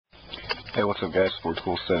Hey, what's up guys,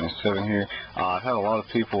 Sportscool77 here. I've had a lot of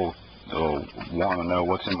people want to know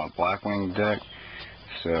what's in my blackwing deck.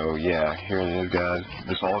 So yeah, here it is guys.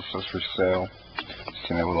 This all is just for sale.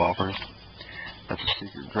 Send it with offers. That's a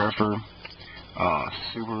secret grepper,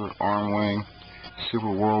 super arm wing, super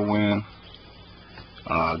whirlwind,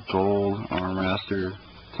 gold arm master,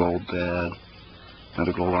 gold dad,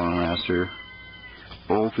 another gold arm master,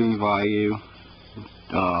 ulti value,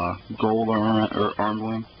 gold arm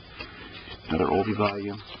wing, another ulti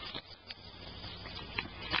value,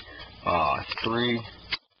 3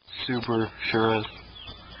 super Shuras,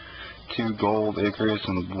 2 gold Icarus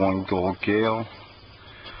and 1 gold Gale,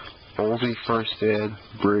 ulti first ed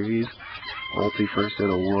Breeze, ulti first ed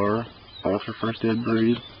Allure, ultra first ed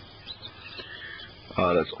Breeze,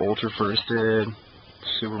 that's ultra first ed,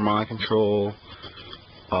 super mind control,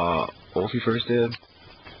 ulti first ed,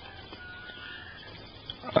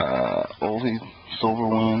 ulti silver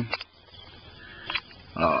one,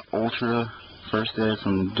 ultra first ed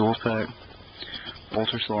from dual pack,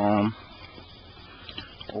 ultra slalom,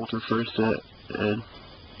 ultra first ed,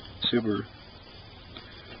 super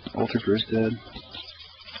ultra first ed,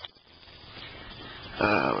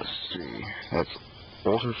 let's see, that's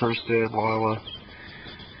ultra first ed Lila,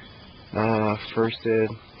 first ed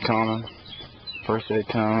common, first ed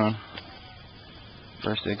common,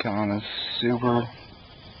 first ed common, super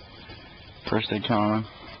first ed common,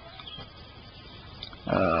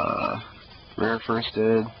 rare first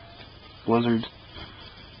ed Blizzard,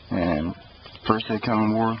 and first ed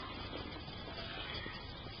common war.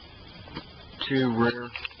 2 rare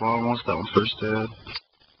bottom ones, that one's first ed.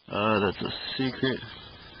 That's a secret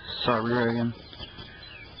Cyber Dragon,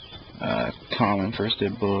 common first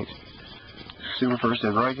ed book, super first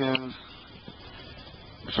ed Rykos,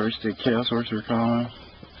 first ed Chaos Sorcerer common,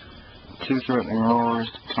 2 threatening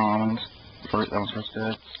roars commons, that one's first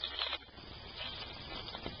ed.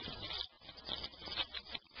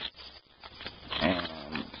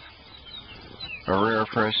 And a rare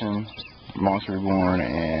oppression, Monster Reborn,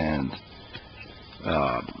 and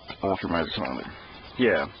Ultra Magic Summon.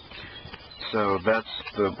 Yeah, so that's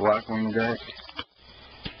the blackwing deck.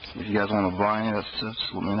 If you guys want to buy any of that stuff,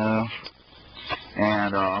 just let me know.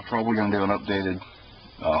 And I'm probably going to do an updated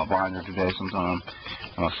binder today sometime.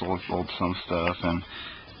 I sold some stuff, and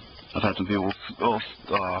I've had some people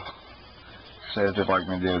say that they'd like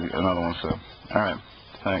me to do another one, so alright,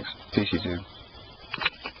 thanks. Peace, YouTube.